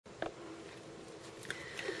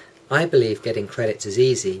I believe getting credits is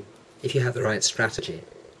easy if you have the right strategy.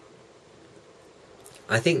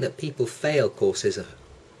 I think that people fail courses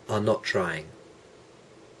are not trying.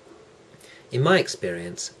 In my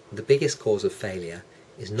experience, the biggest cause of failure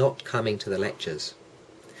is not coming to the lectures.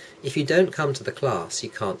 If you don't come to the class, you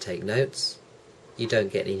can't take notes, you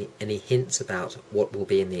don't get any hints about what will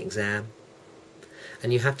be in the exam,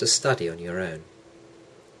 and you have to study on your own.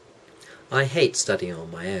 I hate studying on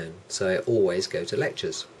my own, so I always go to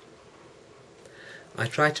lectures. I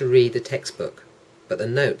try to read the textbook, but the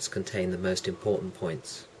notes contain the most important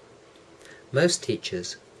points. Most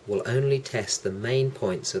teachers will only test the main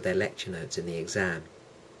points of their lecture notes in the exam.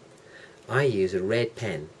 I use a red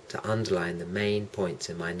pen to underline the main points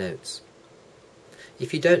in my notes.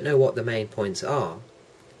 If you don't know what the main points are,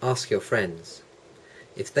 ask your friends.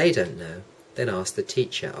 If they don't know, then ask the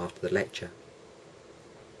teacher after the lecture.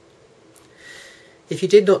 If you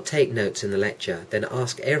did not take notes in the lecture, then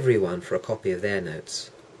ask everyone for a copy of their notes.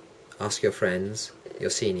 Ask your friends, your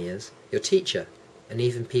seniors, your teacher, and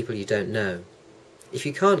even people you don't know. If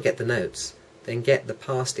you can't get the notes, then get the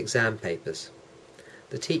past exam papers.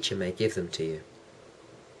 The teacher may give them to you.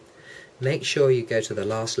 Make sure you go to the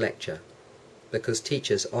last lecture, because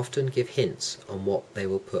teachers often give hints on what they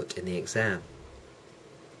will put in the exam.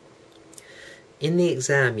 In the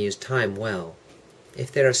exam, use time well.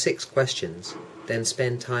 If there are 6 questions, then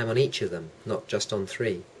spend time on each of them, not just on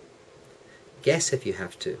 3. Guess if you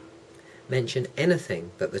have to. Mention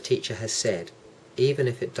anything that the teacher has said, even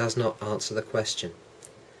if it does not answer the question.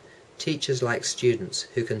 Teachers like students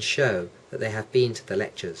who can show that they have been to the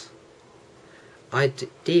lectures.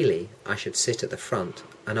 Ideally, I should sit at the front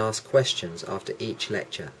and ask questions after each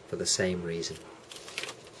lecture for the same reason.